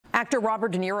Actor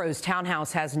Robert De Niro's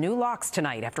townhouse has new locks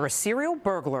tonight after a serial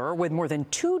burglar with more than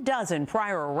 24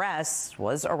 prior arrests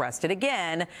was arrested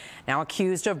again, now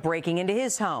accused of breaking into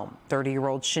his home.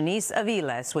 30-year-old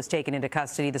Pei-Sze was taken into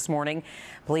custody this morning.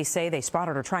 Police say they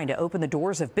spotted her trying to open the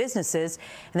doors of businesses,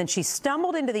 and then she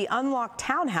stumbled into the unlocked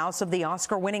townhouse of the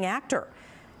Oscar-winning actor.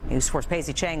 News 4's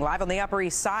Pei-Sze Cheng live on the Upper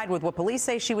East Side with what police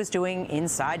say she was doing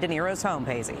inside De Niro's home.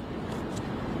 Pei-Sze.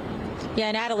 Yeah,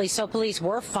 Natalie, so police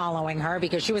were following her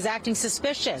because she was acting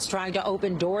suspicious, trying to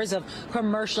open doors of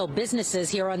commercial businesses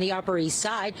here on the Upper East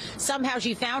Side. Somehow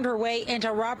she found her way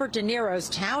into Robert De Niro's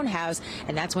townhouse,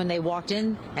 and that's when they walked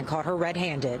in and caught her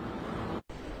red-handed.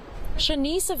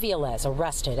 Pei-Sze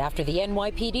arrested after the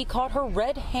NYPD caught her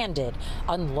red-handed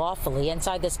unlawfully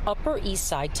inside this Upper East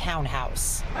Side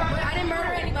townhouse. I didn't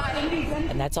murder anybody.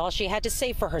 And that's all she had to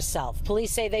say for herself.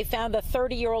 Police say they found the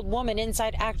 30-year-old woman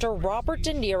inside actor Robert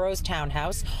De Niro's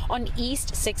townhouse on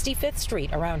East 65th Street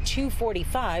around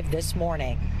 2:45 this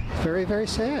morning. Very, very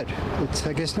sad.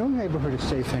 I guess no neighborhood is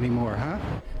safe anymore, huh?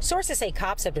 Sources say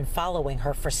cops have been following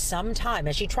her for some time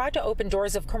as she tried to open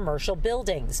doors of commercial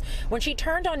buildings. When she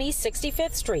turned on East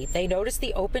 65th Street, they noticed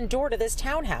the open door to this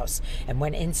townhouse and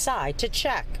went inside to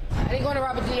check. I didn't go to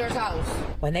Robert De Niro's house.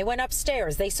 When they went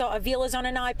upstairs, they saw Avila's on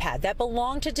an iPad that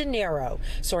belonged to De Niro.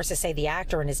 Sources say the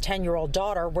actor and his 10-year-old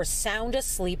daughter were sound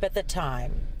asleep at the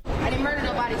time. I didn't murder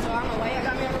nobody, so I'm away. I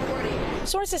got me on recording.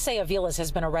 Sources say Avila's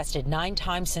has been arrested 9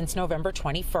 times since November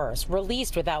 21st,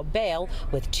 released without bail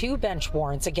with 2 bench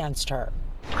warrants against her.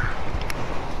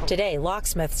 Today,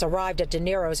 locksmiths arrived at De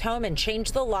Niro's home and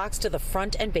changed the locks to the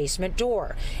front and basement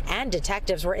door. And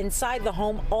detectives were inside the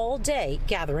home all day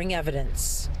gathering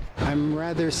evidence. I'm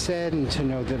rather saddened to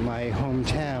know that my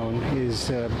hometown is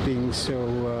being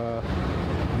so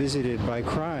visited by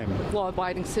crime.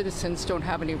 Law-abiding citizens don't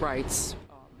have any rights.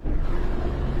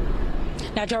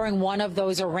 Now, during one of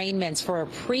those arraignments for a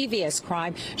previous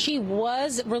crime, she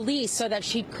was released so that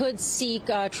she could seek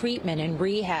treatment and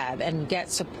rehab and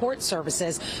get support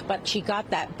services, but she got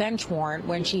that bench warrant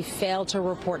when she failed to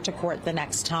report to court the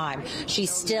next time.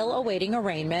 She's still awaiting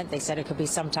arraignment. They said it could be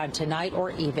sometime tonight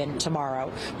or even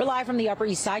tomorrow. We're live from the Upper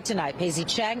East Side tonight. Pei-Sze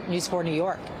Cheng, News 4 New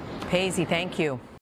York. Pei-Sze, thank you.